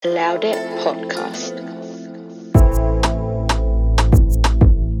Loud It Podcast.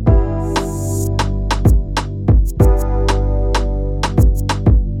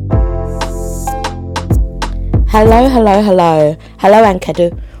 Hello,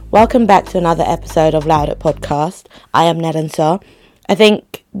 Ankedu. Welcome back to another episode of Loud It Podcast. I am Nadansa. I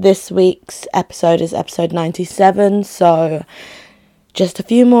think this week's episode is episode 97, so just a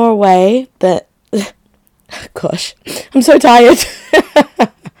few more away, but gosh, I'm so tired.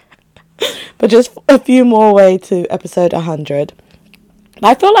 But just a few more away to episode 100.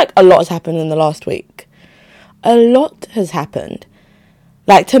 I feel like a lot has happened in the last week. A lot has happened.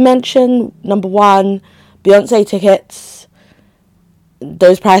 Like, to mention, number one, Beyonce tickets.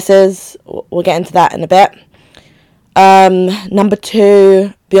 Those prices, we'll get into that in a bit. Number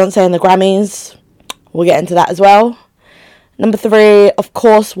two, Beyonce and the Grammys. We'll get into that as well. Number three, of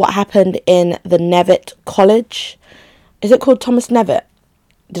course, what happened in the Knevitt College. Is it called Thomas Knevitt?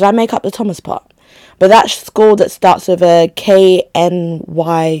 Did I make up the Thomas part? But that school that starts with a Knyvettt.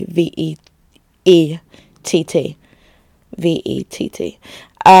 Vettt.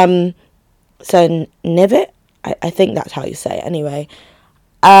 So Knevitt, I think that's how you say it anyway.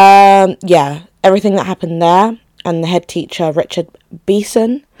 Yeah, everything that happened there. And the head teacher, Richard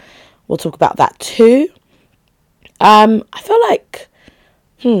Beeson. We'll talk about that too. I feel like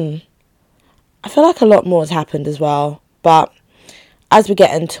a lot more has happened as well. But as we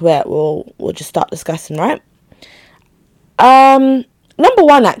get into it, we'll just start discussing, right? Number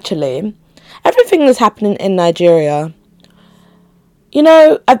one, actually, everything that's happening in Nigeria. You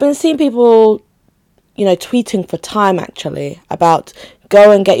know, I've been seeing people, tweeting for time, actually, about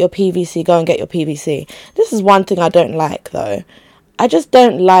go and get your PVC. This is one thing I don't like, though. I just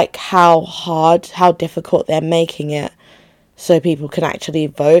don't like how difficult they're making it so people can actually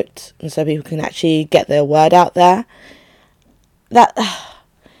vote and so people can actually get their word out there. That,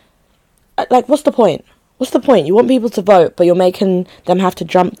 like, what's the point? What's the point? You want people to vote, but you're making them have to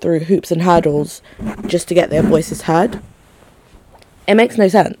jump through hoops and hurdles just to get their voices heard. It makes no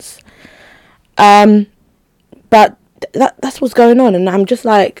sense. But that's what's going on, and I'm just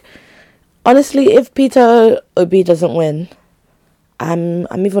like, honestly, if Peter Obi doesn't win,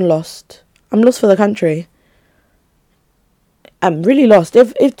 I'm even lost. I'm lost for the country. I'm really lost.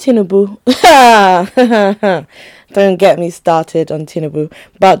 If Tinubu, don't get me started on Tinubu,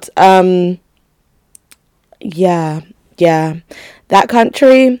 but yeah, that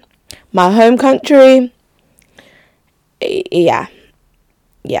country, my home country, yeah.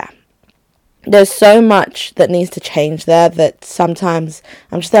 There's so much that needs to change there that sometimes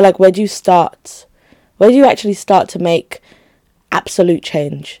I'm just there like, where do you start? Where do you actually start to make absolute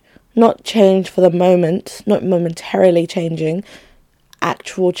change? Not change for the moment, not momentarily changing,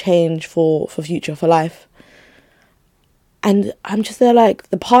 actual change for future, for life. And I'm just there like,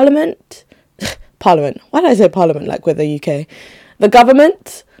 the Parliament, why did I say Parliament like we're the UK? The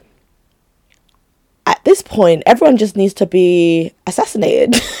government, at this point, everyone just needs to be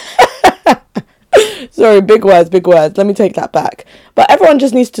assassinated. Sorry, big words. Let me take that back. But everyone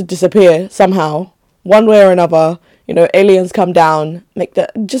just needs to disappear somehow, one way or another. Aliens come down, make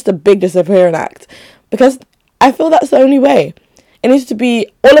just a big disappearing act. Because I feel that's the only way. It needs to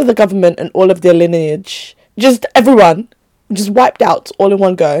be all of the government and all of their lineage. Just everyone. Just wiped out all in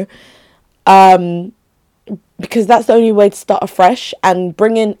one go. Because that's the only way to start afresh and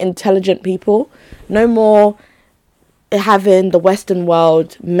bring in intelligent people. No more having the Western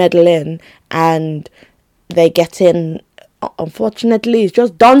world meddle in and they get in. Unfortunately, it's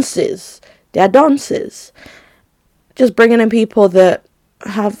just dances. They're dances. Just bringing in people that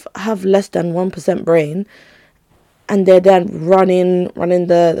have less than 1% brain, and they're then running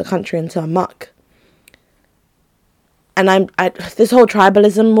the country into a muck. And this whole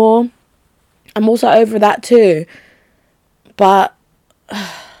tribalism war, I'm also over that too. But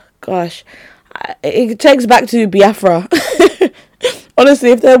gosh, it takes back to Biafra.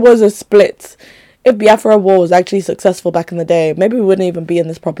 Honestly, if there was a split, if Biafra war was actually successful back in the day, maybe we wouldn't even be in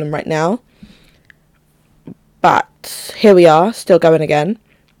this problem right now. But here we are, still going again.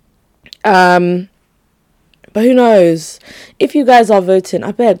 But who knows? If you guys are voting,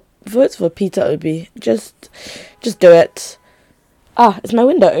 I bet vote for Peter Obi. Just do it. Is my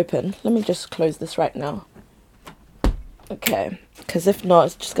window open? Let me just close this right now. Okay, because if not,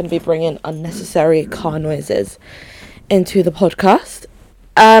 it's just going to be bringing unnecessary car noises into the podcast.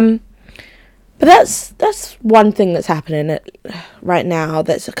 But that's one thing that's happening right now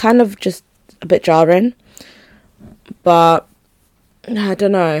that's kind of just a bit jarring. But I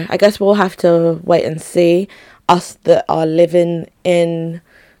don't know. I guess we'll have to wait and see. Us that are living in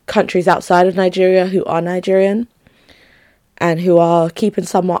countries outside of Nigeria who are Nigerian. and who are keeping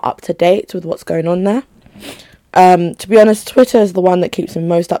somewhat up to date with what's going on there. To be honest, Twitter is the one that keeps me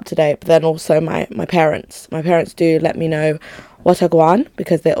most up to date, but then also my parents. My parents do let me know what I go on,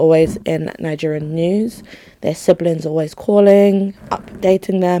 because they're always in Nigerian news. Their siblings always calling,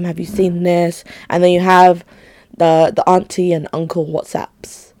 updating them, have you seen this? And then you have the auntie and uncle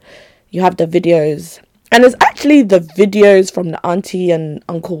WhatsApps. You have the videos. And it's actually the videos from the auntie and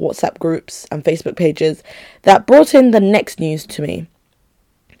uncle WhatsApp groups and Facebook pages that brought in the next news to me.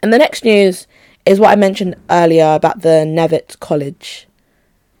 And the next news is what I mentioned earlier about the Knevitt College.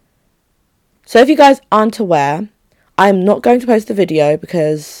 So if you guys aren't aware, I'm not going to post the video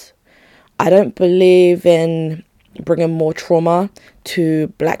because I don't believe in bringing more trauma to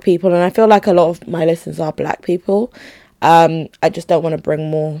black people. And I feel like a lot of my listeners are black people. I just don't want to bring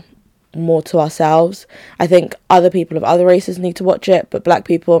more to ourselves. I think other people of other races need to watch it, but black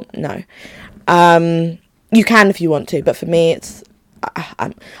people, no. You can if you want to, but for me,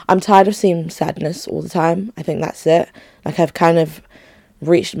 I'm tired of seeing sadness all the time. I think that's it. Like, I've kind of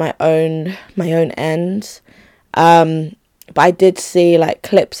reached my own end. But I did see like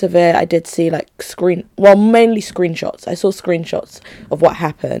clips of it. I did see like mainly screenshots. I saw screenshots of what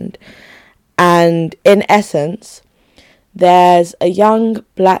happened. And in essence, there's a young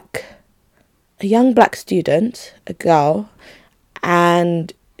black student, a girl,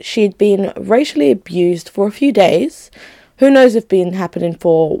 and she'd been racially abused for a few days. Who knows if it's been happening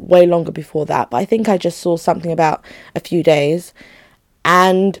for way longer before that, but I think I just saw something about a few days.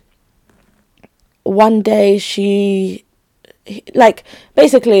 And one day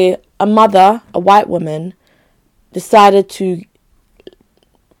basically a mother, a white woman, decided to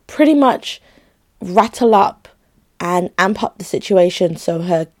pretty much rattle up and amp up the situation so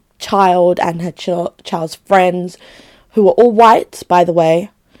her child and her child's friends, who were all white, by the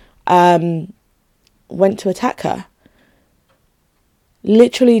way, went to attack her.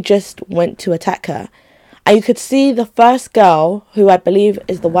 Literally just went to attack her. And you could see the first girl, who I believe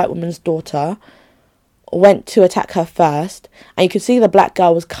is the white woman's daughter, went to attack her first. And you could see the black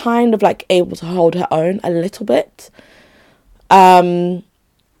girl was kind of like able to hold her own a little bit. And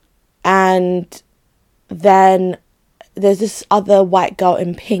then there's this other white girl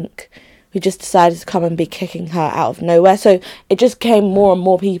in pink who just decided to come and be kicking her out of nowhere. So it just came more and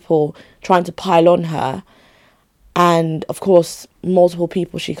more people trying to pile on her. And of course, multiple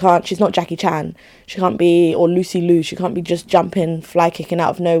people. She's not Jackie Chan. She can't be, or Lucy Liu. She can't be just jumping, fly kicking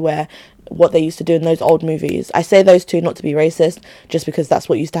out of nowhere, what they used to do in those old movies. I say those two not to be racist, just because that's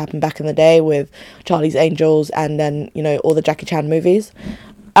what used to happen back in the day with Charlie's Angels and then, all the Jackie Chan movies.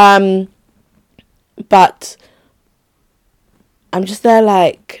 But I'm just there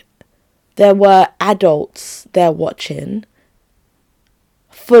like, there were adults there watching,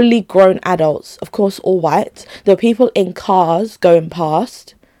 fully grown adults, of course, all white. There were people in cars going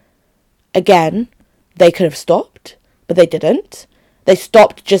past. Again, they could have stopped, but they didn't. They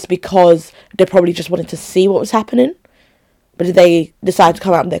stopped just because they probably just wanted to see what was happening. But did they decide to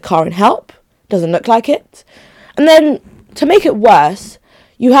come out of their car and help? Doesn't look like it. And then, to make it worse,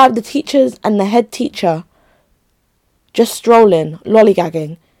 you have the teachers and the head teacher just strolling,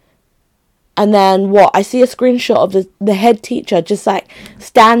 lollygagging. And then I see a screenshot of the head teacher just like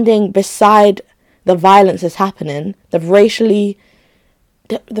standing beside the violence that's happening, the racially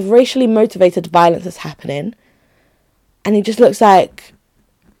motivated violence that's happening, and he just looks like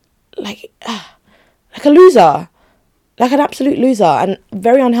a loser, like an absolute loser, and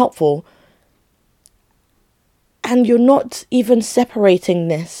very unhelpful. And you're not even separating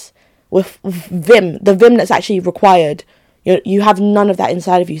this with vim, the vim that's actually required. You have none of that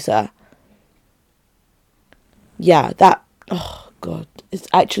inside of you, sir. Yeah, oh God, it's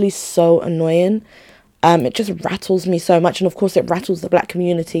actually so annoying. It just rattles me so much. And of course it rattles the black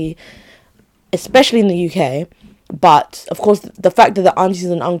community, especially in the UK. But of course the fact that the aunties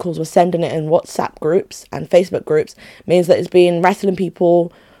and uncles were sending it in WhatsApp groups and Facebook groups means that it's been rattling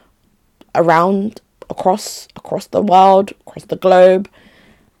people around, across the world, across the globe.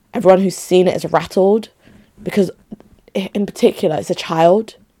 Everyone who's seen it is rattled, because in particular it's a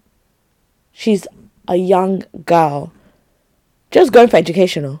child. She's a young girl, just going for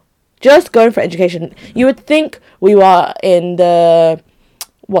education. You would think we were in the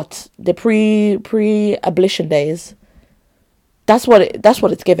pre-abolition days. That's what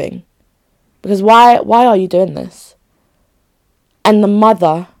it's giving. Because why are you doing this? And the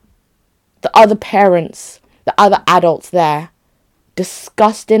mother, the other parents, the other adults there,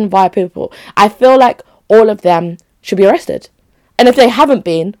 disgusting, vile people. I feel like all of them should be arrested. And if they haven't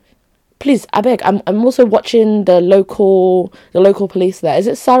been, please, I beg. I'm also watching the local police there. Is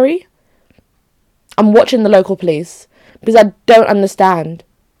it Surrey? I'm watching the local police, because I don't understand.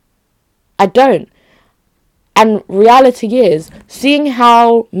 I don't. And reality is, seeing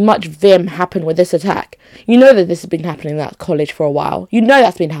how much vim happened with this attack, you know that this has been happening at college for a while. You know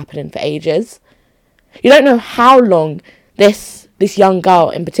that's been happening for ages. You don't know how long this young girl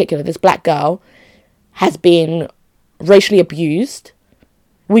in particular, this black girl, has been racially abused.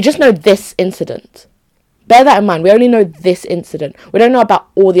 We just know this incident. Bear that in mind. We only know this incident. We don't know about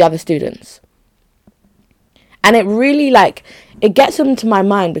all the other students. And it really, it gets into my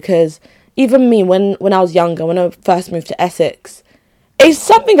mind because even me, when I was younger, when I first moved to Essex, it's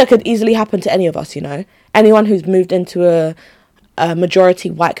something that could easily happen to any of us, anyone who's moved into a majority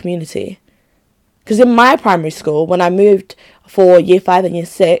white community. Because in my primary school, when I moved for year 5 and year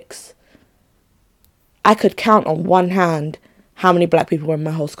 6, I could count on one hand how many black people were in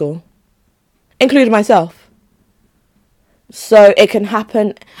my whole school, including myself. So it can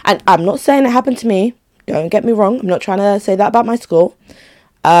happen, and I'm not saying it happened to me, don't get me wrong, I'm not trying to say that about my school,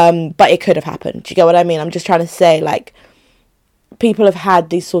 but it could have happened. Do you get what I mean? I'm just trying to say, people have had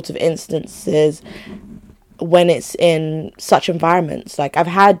these sorts of instances when it's in such environments. I've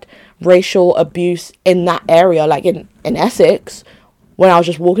had racial abuse in that area, in Essex, when I was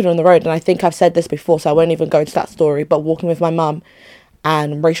just walking on the road, and I think I've said this before, so I won't even go into that story, but walking with my mum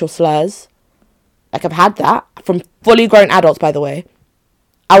and racial slurs. I've had that from fully grown adults, by the way.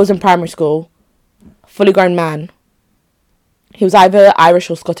 I was in primary school, fully grown man. He was either Irish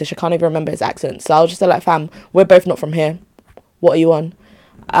or Scottish, I can't even remember his accent, so I was just like, fam, we're both not from here. What are you on?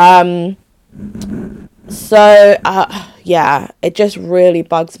 Yeah, it just really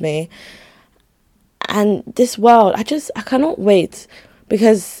bugs me. And this world, I cannot wait,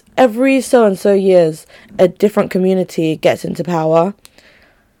 because every so and so years, a different community gets into power.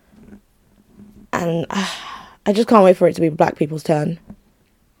 And I just can't wait for it to be black people's turn.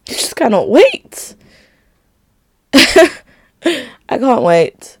 I just cannot wait. I can't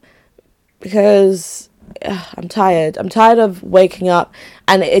wait. Because I'm tired. I'm tired of waking up.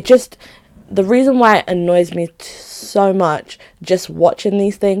 And the reason why it annoys me so much just watching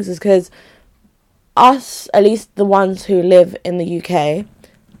these things is because us, at least the ones who live in the UK,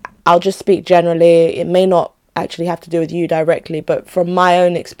 I'll just speak generally. It may not actually have to do with you directly, but from my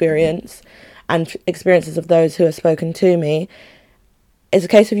own experience and experiences of those who have spoken to me, it's a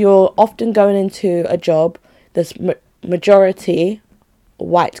case of you're often going into a job that's majority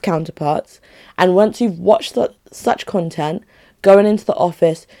white counterparts, and once you've watched such content, going into the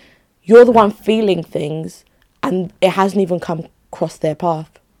office, you're the one feeling things, and it hasn't even come across their path.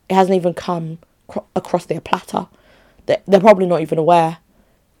 It hasn't even come across their platter. They're probably not even aware.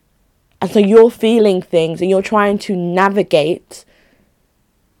 And so you're feeling things, and you're trying to navigate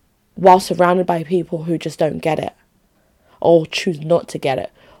while surrounded by people who just don't get it, or choose not to get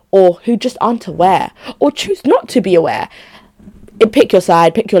it, or who just aren't aware, or choose not to be aware. Pick your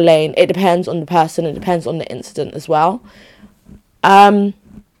side, pick your lane. It depends on the person. It depends on the incident as well. Yeah.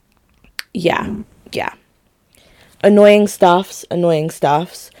 Annoying stuffs.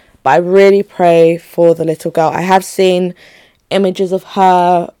 But I really pray for the little girl. I have seen images of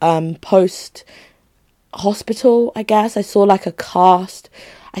her post hospital, I guess. I saw a cast.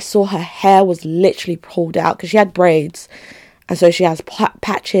 I saw her hair was literally pulled out because she had braids. And so she has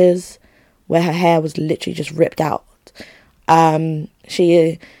patches where her hair was literally just ripped out.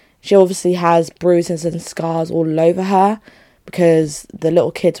 She obviously has bruises and scars all over her because the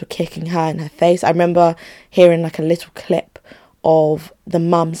little kids were kicking her in her face. I remember hearing a little clip of the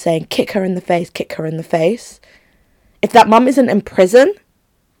mum saying, kick her in the face, kick her in the face. If that mum isn't in prison,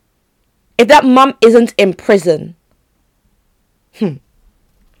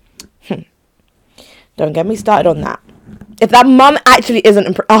 don't get me started on that. If that mum actually isn't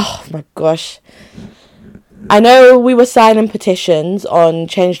in prison, oh my gosh. I know we were signing petitions on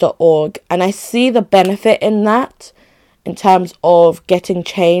change.org, and I see the benefit in that in terms of getting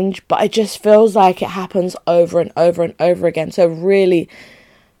change, but it just feels like it happens over and over and over again. So really,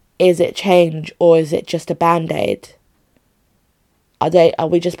 is it change, or is it just a band-aid? Are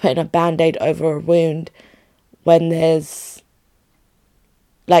we just putting a band-aid over a wound when there's...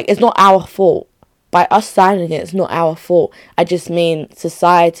 it's not our fault. By us signing it, it's not our fault. I just mean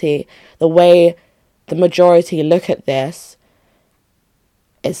society, the way the majority look at this,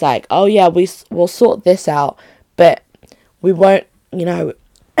 it's oh yeah, we'll sort this out, but we won't,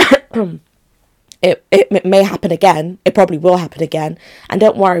 it may happen again. It probably will happen again, and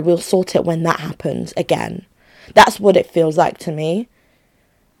don't worry, we'll sort it when that happens again. That's what it feels like to me.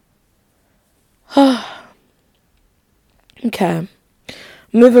 Okay,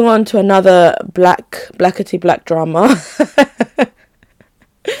 moving on to another blackety black drama.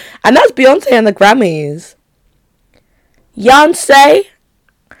 And that's Beyonce and the Grammys. Beyonce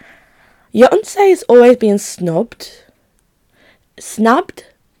is always being snubbed. Snubbed?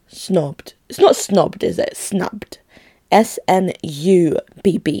 Snobbed. It's not snobbed, is it? Snubbed. SNUBBED.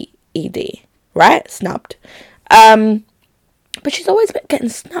 Right? Snubbed. But she's always been getting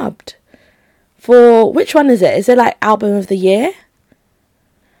snubbed. For, which one is it? Is it like album of the year?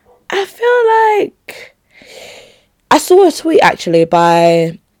 I feel like I saw a tweet actually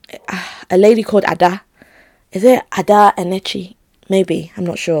by a lady called Ada. Is it Ada Enechi? Maybe, I'm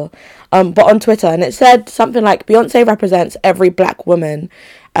not sure. But on Twitter, and it said something like, Beyonce represents every black woman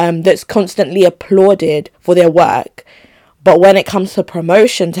that's constantly applauded for their work, but when it comes to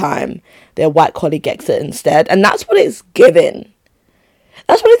promotion time, their white colleague gets it instead. And that's what it's given.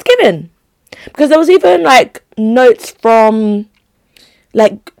 That's what it's given. Because there was even like notes from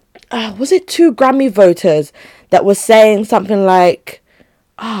like, was it 2 Grammy voters that was saying something like,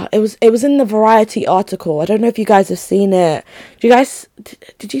 it was in the Variety article. I don't know if you guys have seen it.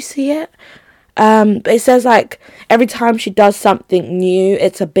 Did you see it? But it says like every time she does something new,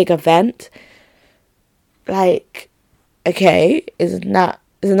 it's a big event. Like, okay, isn't that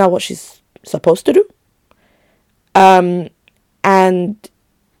what she's supposed to do? And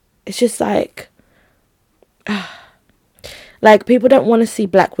it's just like, like people don't want to see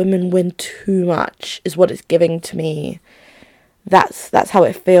black women win too much, is what it's giving to me. That's how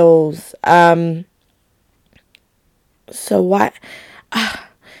it feels. So why?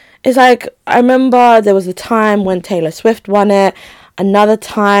 It's like, I remember there was a time when Taylor Swift won it. Another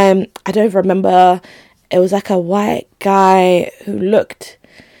time, I don't remember, it was like a white guy who looked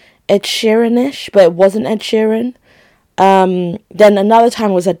Ed Sheeran-ish, but it wasn't Ed Sheeran. Then another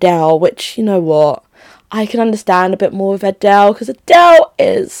time was Adele, which, you know what, I can understand a bit more with Adele, because Adele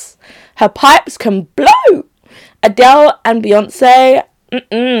her pipes can blow. Adele and Beyonce,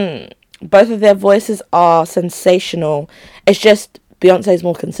 both of their voices are sensational. It's just Beyonce's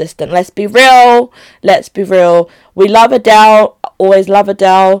more consistent. Let's be real. We love Adele, always love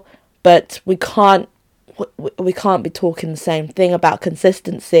Adele, but we can't be talking the same thing about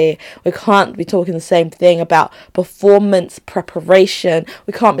consistency. We can't be talking the same thing about performance preparation.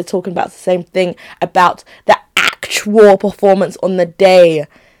 We can't be talking about the same thing about the actual performance on the day.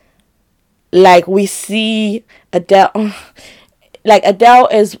 Like, we see Adele, like Adele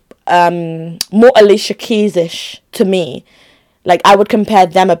is more Alicia Keys-ish to me. Like, I would compare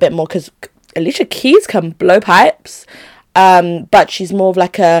them a bit more, because Alicia Keys can blow pipes, but she's more of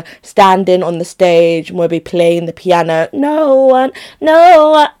like a stand-in on the stage, more be playing the piano, no one,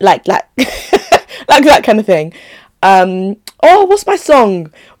 like like that kind of thing. What's my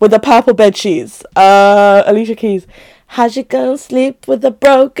song with the purple bed sheets? Alicia Keys. How's you gonna sleep with a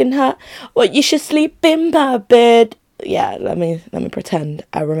broken heart? Well, you should sleep in my bed. Yeah, let me pretend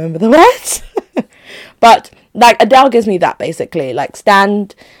I remember the words. But like Adele gives me that, basically, like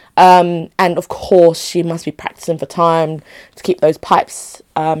stand, and of course she must be practicing for time to keep those pipes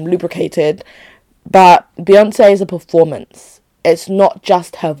lubricated. But Beyonce is a performance. It's not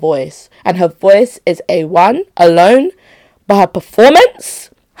just her voice, and her voice is A1 alone, but her performance,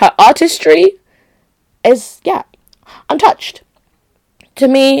 her artistry is, yeah, untouched. To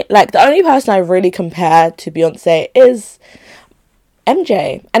me, like, the only person I really compare to Beyonce is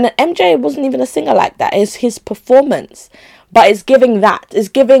MJ. And MJ wasn't even a singer like that. It's his performance. But it's giving that. It's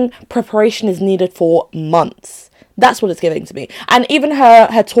giving preparation is needed for months. That's what it's giving to me. And even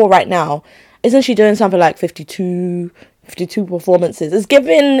her tour right now, isn't she doing something like 52 performances? It's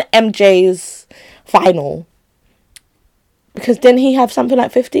giving MJ's final. Because didn't he have something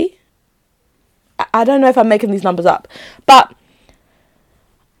like 50? I don't know if I'm making these numbers up. But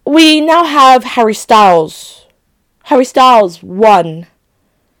we now have Harry Styles. Harry Styles won.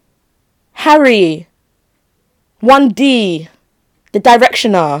 Harry 1D, the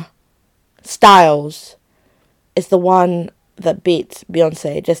Directioner, Styles is the one that beat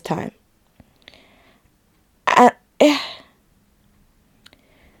Beyonce this time. Are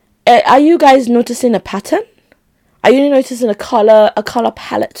you guys noticing a pattern? Are you noticing a color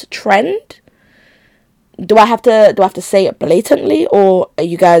palette trend? Do I have to say it blatantly, or are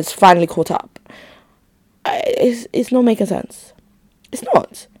you guys finally caught up? It's not making sense. It's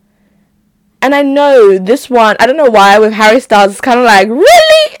not. And I know this one, I don't know why, with Harry Styles, it's kind of like,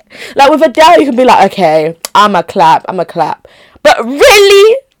 really? Like, with Adele, you can be like, okay, I'm a clap. But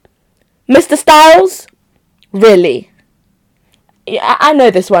really? Mr. Styles? Really? Yeah, I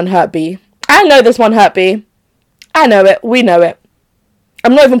know this one hurt B. I know it. We know it.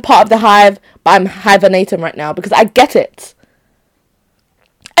 I'm not even part of the hive, but I'm hibernating right now because I get it.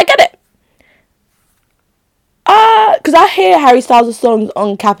 Because I hear Harry Styles' songs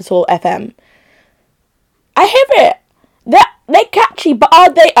on Capital FM. I hear it. They're catchy, but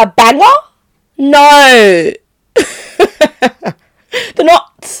are they a banger? No. They're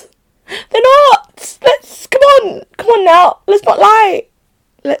not. They're not. Come on now. Let's not lie.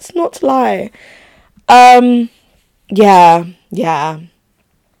 Let's not lie. Yeah.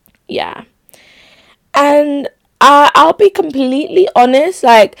 And I'll be completely honest,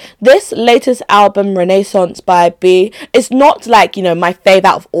 like, this latest album, Renaissance by B, it's not, like, you know, my fave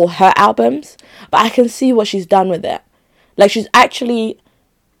out of all her albums, but I can see what she's done with it. Like, she's actually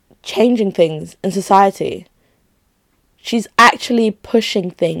changing things in society. She's actually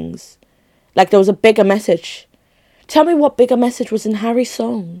pushing things. Like, there was a bigger message. Tell me what bigger message was in Harry's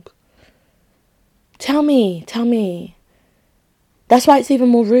song. Tell me. That's why it's even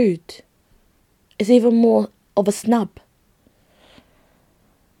more rude. It's even more of a snub.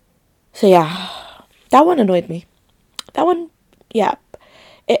 So yeah, that one annoyed me. That one, yeah,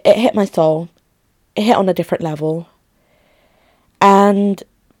 it hit my soul. It hit on a different level. And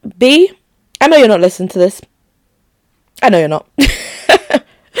B, I know you're not listening to this. I know you're not.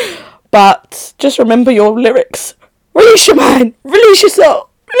 But just remember your lyrics. Release your mind. Release your soul.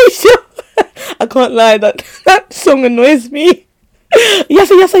 Release your... I can't lie, that song annoys me. Yes.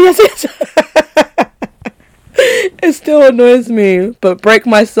 It still annoys me. But break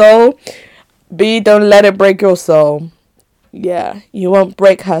my soul. B, don't let it break your soul. Yeah, you won't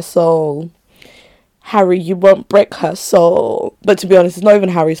break her soul. Harry, you won't break her soul. But to be honest, it's not even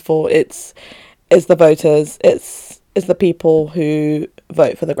Harry's fault. It's the voters. It's the people who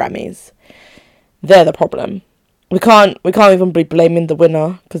vote for the Grammys. They're the problem. We can't even be blaming the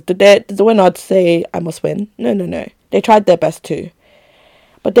winner, because the winner would say, I must win. No. They tried their best too.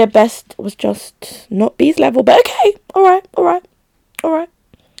 But their best was just not B's level. But okay, alright.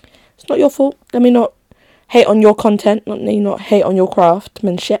 It's not your fault. Let me not hate on your content. Let me not hate on your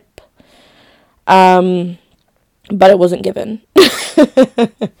craftsmanship. But it wasn't given.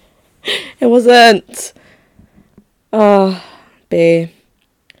 It wasn't. B.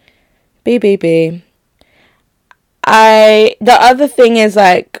 The other thing is,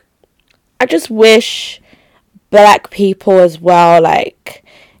 like, I just wish black people as well, like,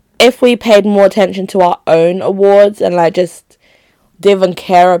 if we paid more attention to our own awards and, like, just didn't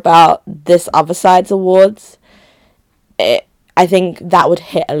care about this other side's awards, I think that would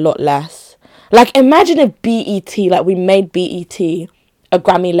hit a lot less. Like, imagine if BET, like, we made BET a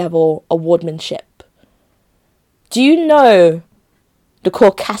Grammy level awardmanship. Do you know the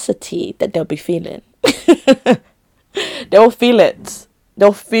caucasity that they'll be feeling? They'll feel it.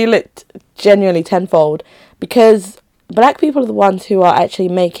 They'll feel it genuinely tenfold, because black people are the ones who are actually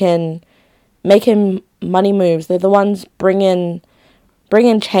making money moves. They're the ones bringing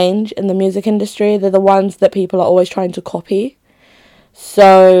change in the music industry. They're the ones that people are always trying to copy.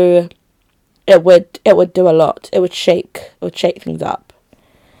 So it would do a lot. It would shake things up.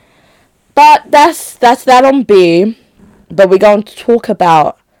 But that's that on B. But we're going to talk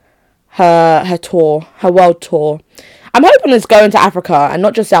about her tour, her world tour. I'm hoping it's going to Africa, and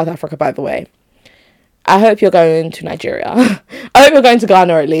not just South Africa, by the way. I hope you're going to Nigeria. I hope you're going to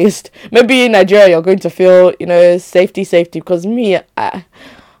Ghana, at least. Maybe in Nigeria you're going to feel, safety, because me,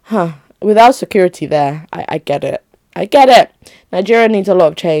 without security there, I get it. Nigeria needs a lot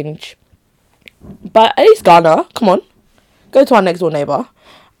of change. But at least Ghana, come on. Go to our next door neighbour.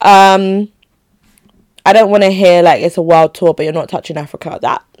 I don't want to hear, like, it's a world tour, but you're not touching Africa.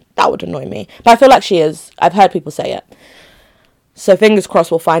 That would annoy me. But I feel like she is. I've heard people say it. So fingers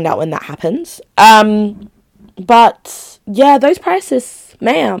crossed we'll find out when that happens. But, yeah, those prices,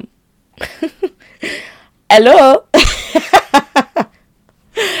 ma'am. Hello?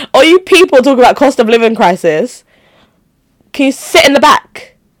 All you people talk about cost of living crisis. Can you sit in the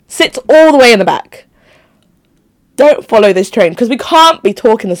back? Sit all the way in the back. Don't follow this train, because we can't be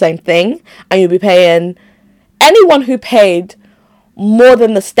talking the same thing and you'll be paying... Anyone who paid more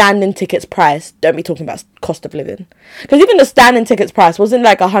than the standing tickets price, don't be talking about cost of living. Because even the standing tickets price wasn't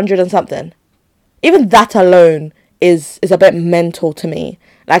like 100 and something. Even that alone is a bit mental to me.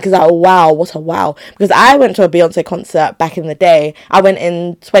 Like, it's like, wow, what a wow. Because I went to a Beyonce concert back in the day. I went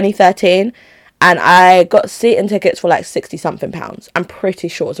in 2013 and I got seating tickets for like 60 something pounds. I'm pretty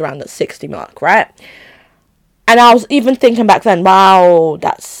sure it was around that 60 mark, right? And I was even thinking back then, wow,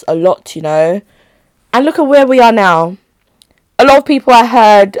 that's a lot, And look at where we are now. A lot of people I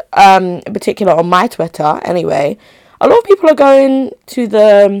heard, in particular on my Twitter, anyway, a lot of people are going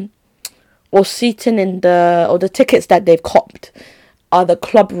to or the tickets that they've copped are the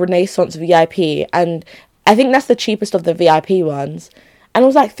Club Renaissance VIP. And I think that's the cheapest of the VIP ones. And it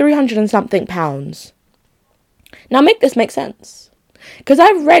was like 300 and something pounds. Now make this make sense. Because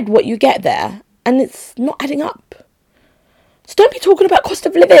I've read what you get there and it's not adding up. So don't be talking about cost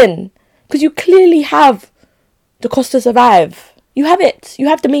of living, because you clearly have the cost to survive. You have it. You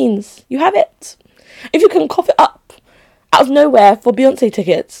have the means. You have it. If you can cough it up out of nowhere for Beyonce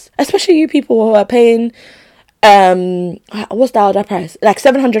tickets, especially you people who are paying, what's the other price? Like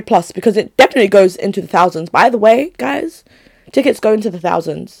 700 plus, because it definitely goes into the thousands. By the way, guys, tickets go into the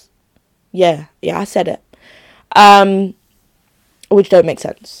thousands. Yeah, I said it. Which don't make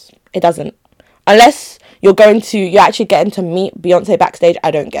sense. It doesn't. Unless you're actually getting to meet Beyonce backstage,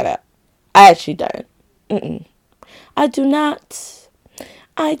 I don't get it. I actually don't. I do not.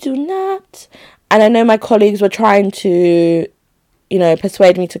 And I know my colleagues were trying to,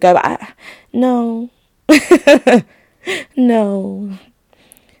 persuade me to go, but no. No.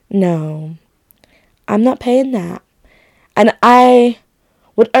 I'm not paying that. And I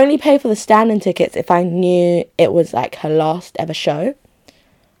would only pay for the standing tickets if I knew it was like her last ever show.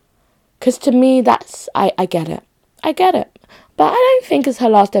 Because to me, that's, I get it. But I don't think it's her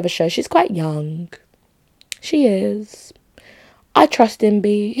last ever show. She's quite young. She is. I trust in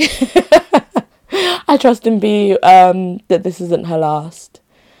B. That this isn't her last.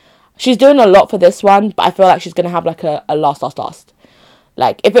 She's doing a lot for this one, but I feel like she's going to have like a last.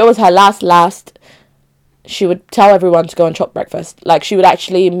 Like, if it was her last, she would tell everyone to go and chop breakfast. Like, she would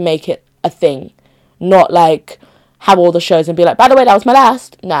actually make it a thing. Not like have all the shows and be like, by the way, that was my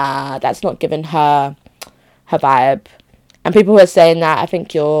last. Nah, that's not giving her vibe. And people who are saying that, I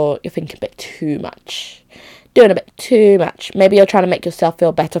think you're thinking a bit too much. Doing a bit too much. Maybe you're trying to make yourself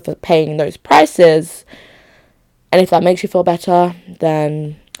feel better for paying those prices. And if that makes you feel better,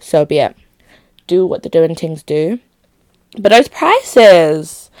 then so be it. Do what the doing things do. But those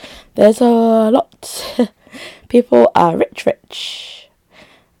prices, there's a lot. People are rich. But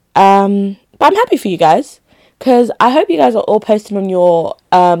I'm happy for you guys, because I hope you guys are all posting on your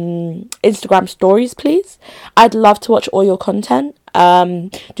Instagram stories, please. I'd love to watch all your content.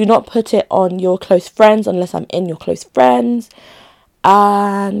 Do not put it on your close friends unless I'm in your close friends.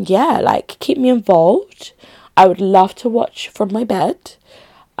 And yeah, like, keep me involved. I would love to watch from my bed.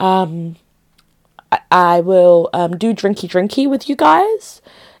 I will do drinky with you guys,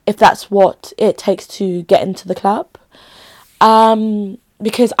 if that's what it takes to get into the club.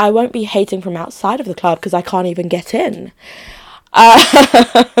 Because I won't be hating from outside of the club, because I can't even get in.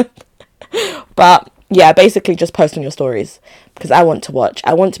 But yeah, basically just post on your stories, because I want to watch.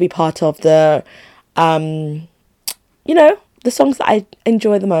 I want to be part of the, the songs that I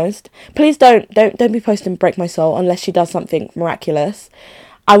enjoy the most. Please don't be posting Break My Soul unless she does something miraculous.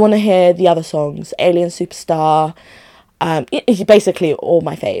 I want to hear the other songs. Alien Superstar. Basically all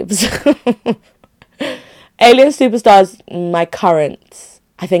my faves. Alien Superstar is my current.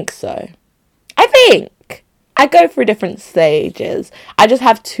 I think so. I go through different stages. I just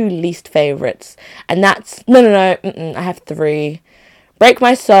have 2 least favourites. And that's... No. I have 3. Break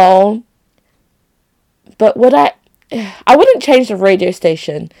My Soul. But would I wouldn't change the radio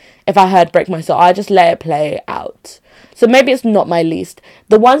station if I heard Break My Soul. I just let it play out. So maybe it's not my least.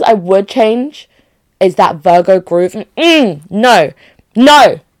 The ones I would change is that Virgo groove. No.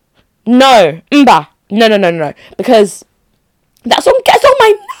 Mba. No. Because that song gets on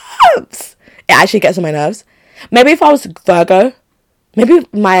my nerves. It actually gets on my nerves. Maybe if I was Virgo, maybe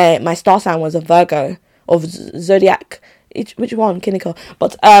my star sign was a Virgo or zodiac. Which one? Kinnico.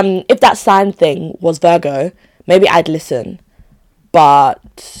 But if that sign thing was Virgo, maybe I'd listen.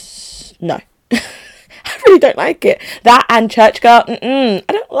 But no. I really don't like it. That and Church Girl, I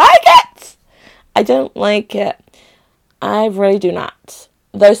don't like it. I really do not.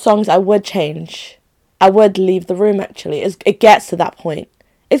 Those songs I would change. I would leave the room, actually. It gets to that point.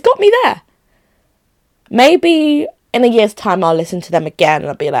 It's got me there. Maybe in a year's time I'll listen to them again and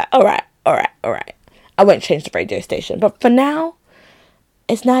I'll be like, all right. I won't change the radio station. But for now,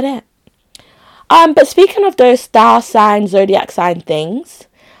 it's not it. But speaking of those star sign, zodiac sign things,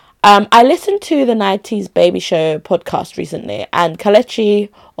 I listened to the 90s Baby Show podcast recently, and Kelechi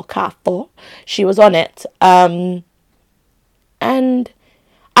Okafor, she was on it. And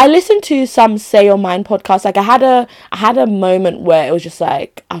I listened to some Say Your Mind podcasts. Like, I had a moment where it was just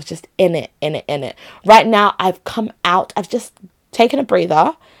like, I was just in it. Right now, I've come out. I've just taken a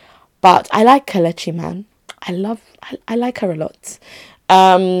breather. But I like Kelechi, man. I like her a lot.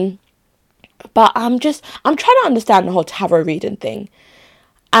 But I'm trying to understand the whole tarot reading thing.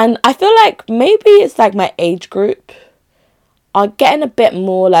 And I feel like maybe it's like my age group are getting a bit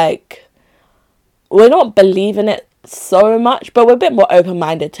more like, we're not believing it so much, but we're a bit more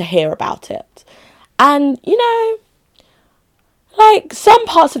open-minded to hear about it. And, like, some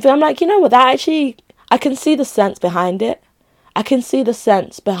parts of it, I'm like, you know what, that actually, I can see the sense behind it. I can see the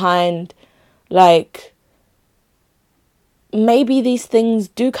sense behind, like, maybe these things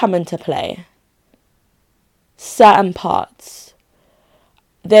do come into play. Certain parts.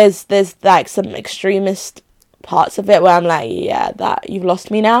 There's like some extremist parts of it where I'm like, yeah, that you've lost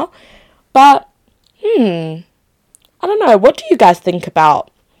me now. But I don't know. What do you guys think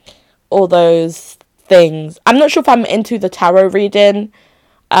about all those things? I'm not sure if I'm into the tarot reading.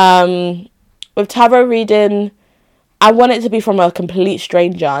 With tarot reading, I want it to be from a complete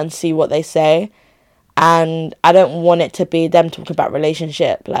stranger and see what they say. And I don't want it to be them talking about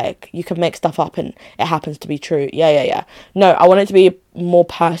relationship. Like, you can make stuff up and it happens to be true. Yeah. No, I want it to be more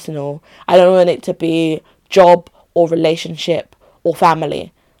personal. I don't want it to be job or relationship or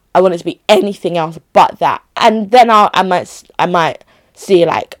family. I want it to be anything else but that. And then I might see,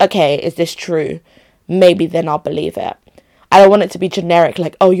 like, okay, is this true? Maybe then I'll believe it. I don't want it to be generic,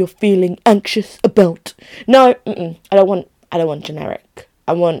 like, oh, you're feeling anxious about. No, I don't want generic.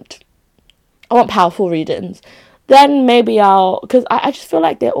 I want powerful readings. Then maybe because I just feel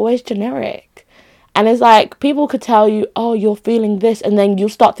like they're always generic. And it's like, people could tell you, oh, you're feeling this, and then you'll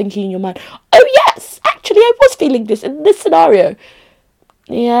start thinking in your mind, oh yes, actually I was feeling this in this scenario.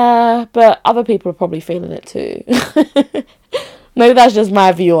 Yeah, but other people are probably feeling it too. Maybe that's just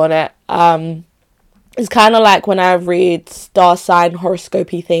my view on it. It's kind of like when I read star sign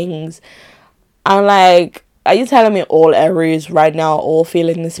horoscopy things, I'm like, are you telling me all Aries right now are all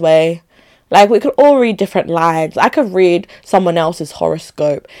feeling this way? Like, we could all read different lines. I could read someone else's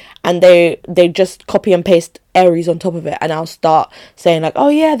horoscope and they just copy and paste Aries on top of it, and I'll start saying like, oh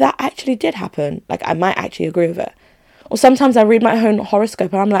yeah, that actually did happen. Like, I might actually agree with it. Or sometimes I read my own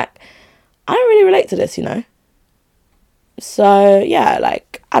horoscope and I'm like, I don't really relate to this, you know? So, yeah,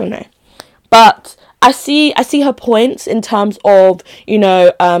 like, I don't know. But I see her points in terms of, you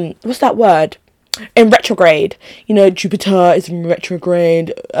know, what's that word? In retrograde. You know, Jupiter is in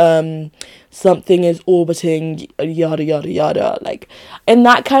retrograde, something is orbiting, yada, yada, yada. Like, in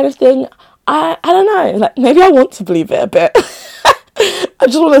that kind of thing, I don't know. Like, maybe I want to believe it a bit. I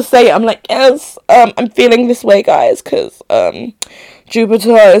just want to say it. I'm like, yes, I'm feeling this way, guys, because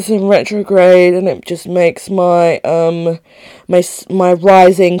Jupiter is in retrograde, and it just makes my my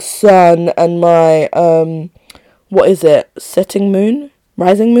rising sun and my what is it? Setting moon?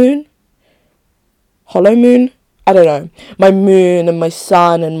 Rising moon? Hollow moon? I don't know. My moon and my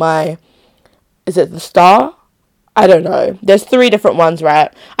sun and my, is it the star? I don't know. There's 3 different ones,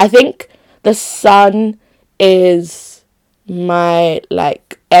 right? I think the sun is my,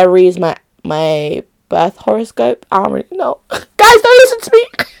 like, Aries, my birth horoscope. I don't really know. Guys, don't listen to me.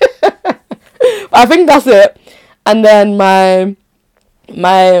 I think that's it. And then my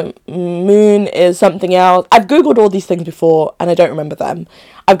moon is something else. I've googled all these things before and I don't remember them.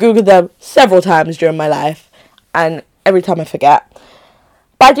 I've googled them several times during my life and every time I forget.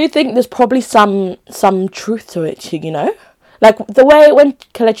 But I do think there's probably some truth to it, you know? Like, the way when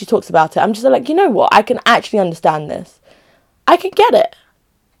Kelechi talks about it, I'm just like, you know what? I can actually understand this. I can get it.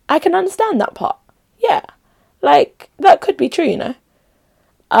 I can understand that part. Yeah. Like, that could be true, you know?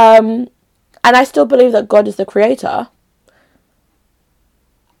 And I still believe that God is the creator.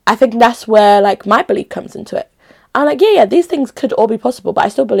 I think that's where, like, my belief comes into it. I'm like, yeah, these things could all be possible, but I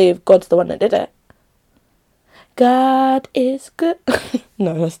still believe God's the one that did it. God is good.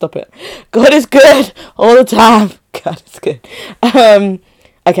 No, let's stop it. God is good all the time. God is good.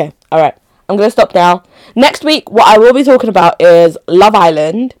 Okay, alright. I'm going to stop now. Next week, what I will be talking about is Love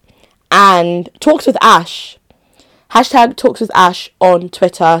Island and Talks with Ash. Hashtag Talks with Ash on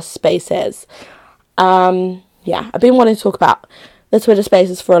Twitter Spaces. Yeah, I've been wanting to talk about the Twitter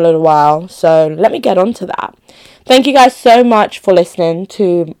Spaces for a little while, so let me get on to that. Thank you guys so much for listening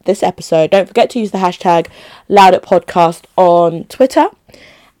to this episode. Don't forget to use the hashtag LoudItPodcast on Twitter,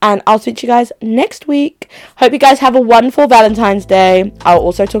 and I'll speak to you guys next week. Hope you guys have a wonderful Valentine's Day. I'll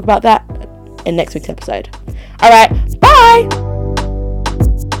also talk about that in next week's episode. Alright, bye!